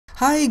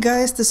Hi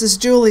guys, this is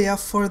Julia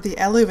for the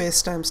alleyway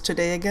stamps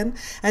today again,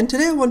 and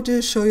today I want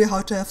to show you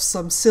how to have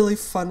some silly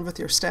fun with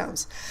your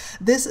stamps.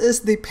 This is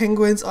the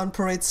Penguins on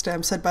Parade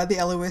stamp set by the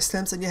alleyway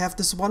stamps, and you have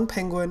this one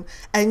penguin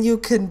and you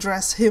can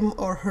dress him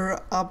or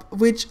her up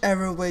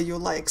whichever way you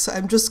like. So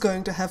I'm just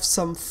going to have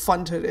some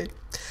fun today.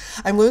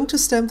 I'm going to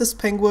stamp this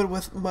penguin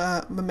with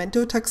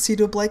Memento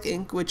Tuxedo Black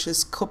ink, which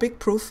is Copic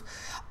proof,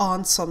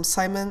 on some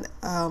Simon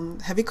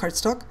heavy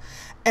cardstock.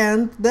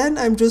 And then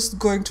I'm just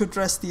going to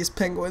dress these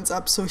penguins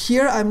up. So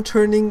here I'm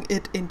turning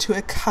it into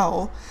a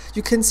cow.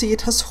 You can see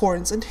it has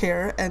horns and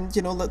hair and,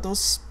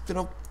 those,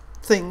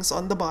 things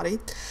on the body.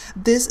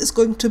 This is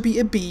going to be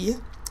a bee,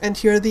 and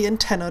here are the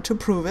antenna to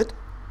prove it.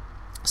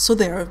 So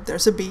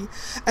there's a bee.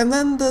 And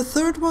then the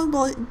third one,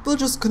 well, we're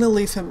just gonna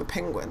leave him a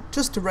penguin.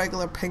 Just a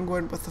regular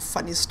penguin with a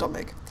funny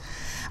stomach.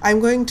 I'm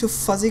going to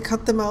fuzzy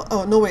cut them out.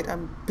 Oh, no, wait,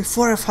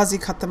 before I fuzzy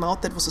cut them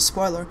out, that was a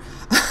spoiler.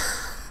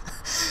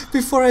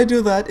 Before I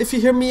do that, if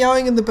you hear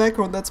meowing in the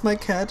background, that's my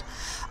cat.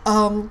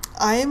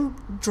 I'm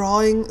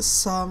drawing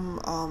some,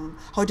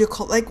 how do you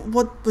call it? Like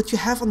what you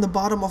have on the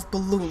bottom of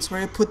balloons,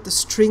 where you put the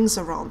strings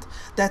around.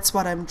 That's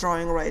what I'm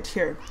drawing right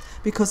here,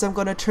 because I'm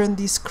going to turn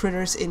these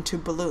critters into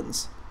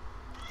balloons.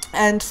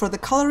 And for the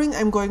coloring,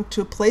 I'm going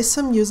to play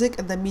some music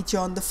and then meet you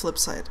on the flip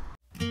side.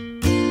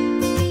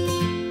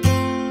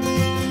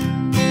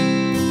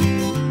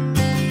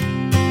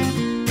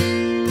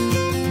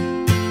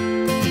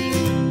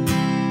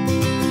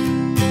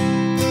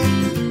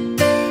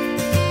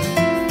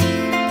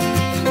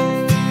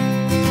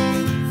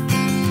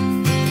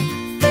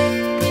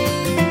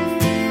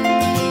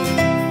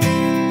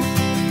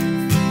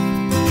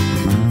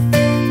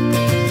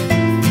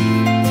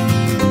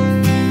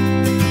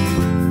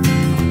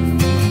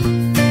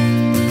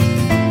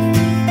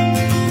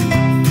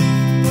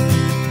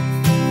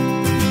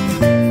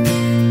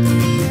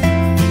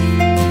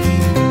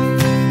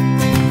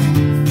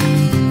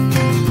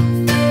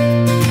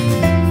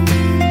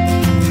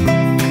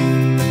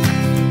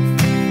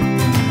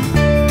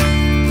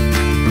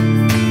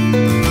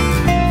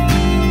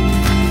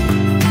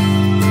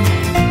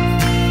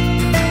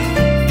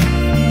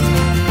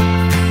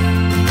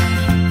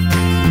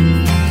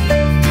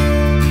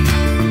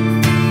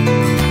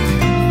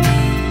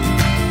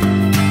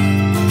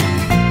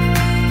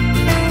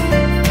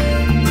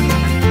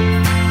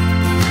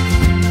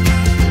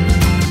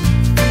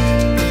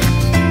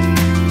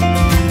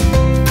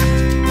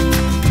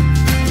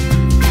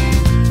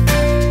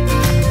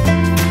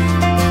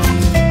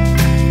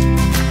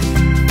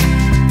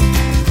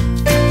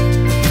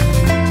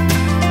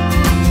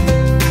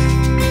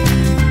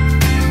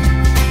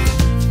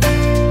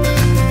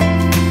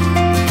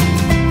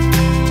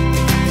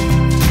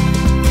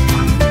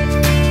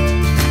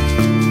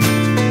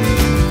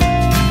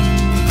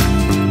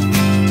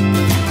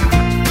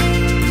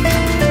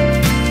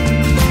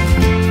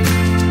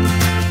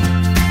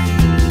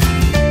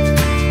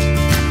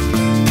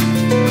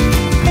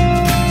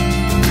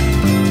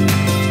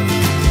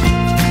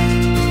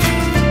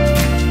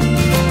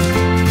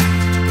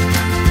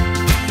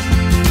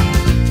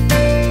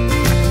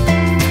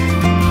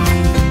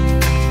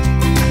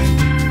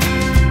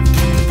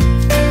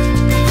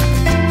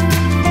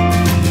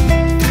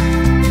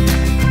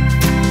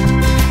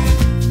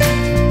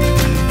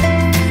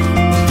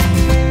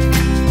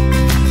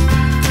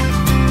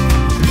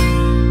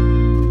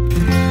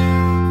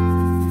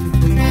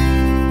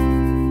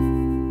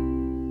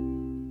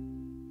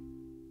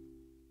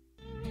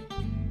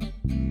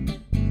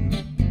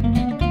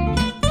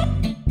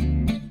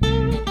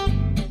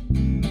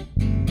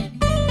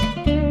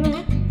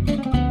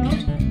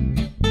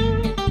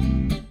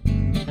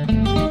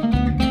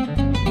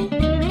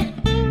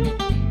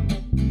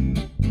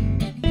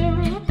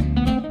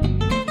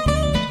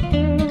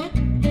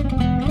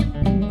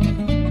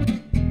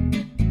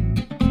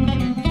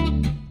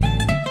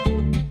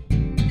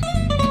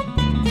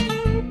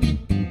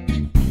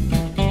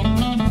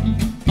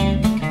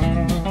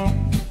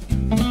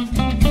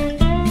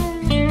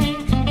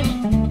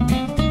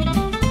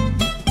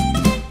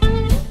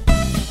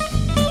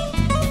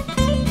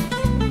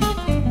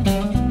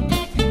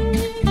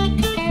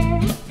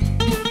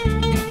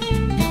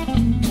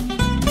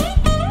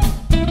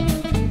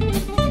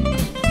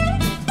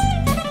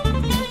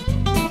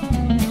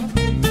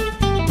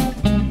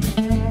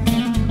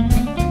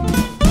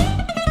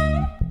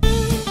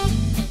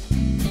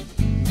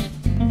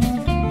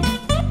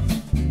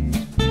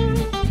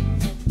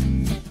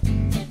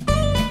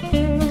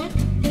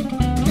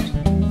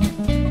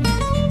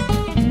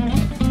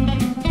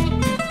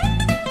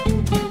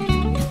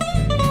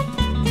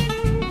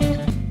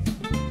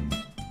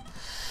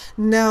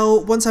 Now,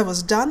 once I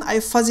was done, I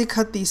fuzzy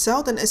cut these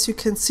out, and as you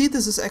can see,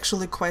 this is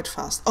actually quite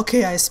fast.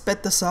 Okay, I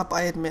sped this up,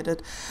 I admit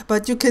it,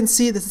 but you can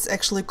see this is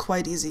actually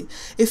quite easy.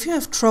 If you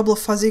have trouble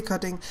fuzzy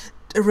cutting,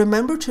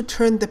 remember to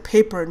turn the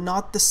paper,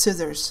 not the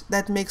scissors.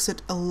 That makes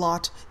it a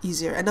lot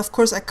easier. And of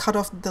course, I cut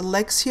off the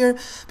legs here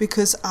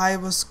because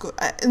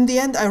in the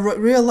end, I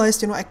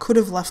realized, I could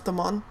have left them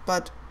on,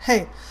 but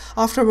hey,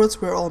 afterwards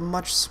we're all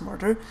much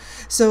smarter.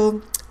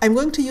 So I'm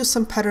going to use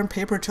some pattern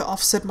paper to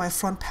offset my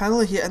front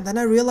panel here, and then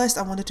I realized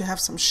I wanted to have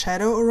some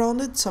shadow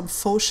around it, some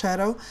faux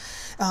shadow,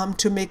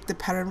 to make the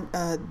pattern,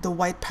 the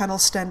white panel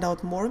stand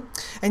out more.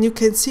 And you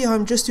can see how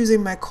I'm just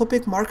using my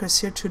Copic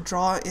markers here to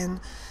draw in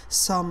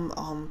some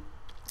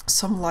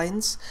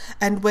lines,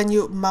 and when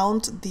you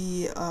mount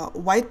the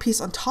white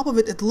piece on top of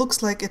it, it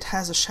looks like it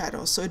has a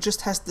shadow, so it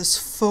just has this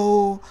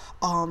faux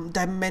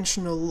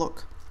dimensional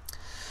look.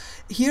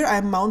 Here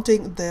I'm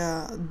mounting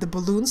the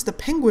balloons, the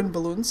penguin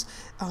balloons,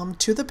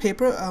 to the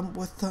paper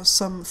with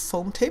some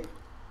foam tape.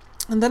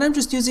 And then I'm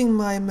just using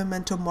my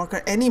memento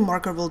marker, any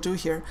marker will do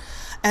here,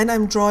 and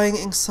I'm drawing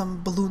in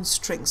some balloon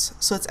strings.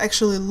 So it's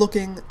actually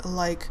looking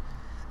like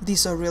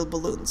these are real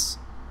balloons.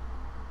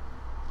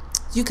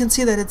 You can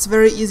see that it's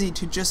very easy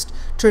to just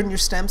turn your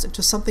stamps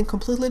into something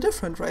completely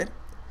different, right?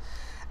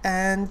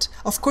 And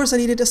of course I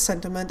needed a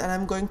sentiment, and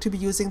I'm going to be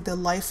using the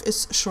Life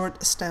is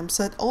Short stamp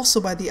set,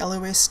 also by the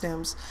LOA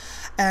Stamps.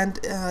 And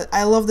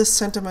I love this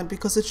sentiment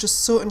because it's just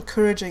so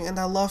encouraging, and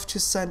I love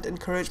to send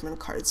encouragement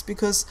cards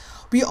because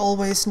we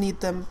always need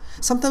them.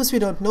 Sometimes we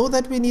don't know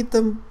that we need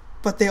them,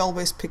 but they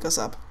always pick us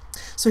up.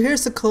 So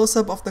here's a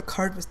close-up of the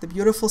card with the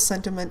beautiful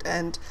sentiment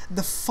and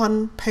the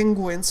fun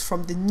penguins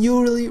from the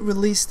newly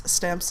released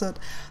stamp set.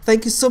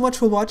 Thank you so much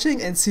for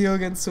watching, and see you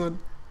again soon.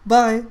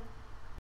 Bye!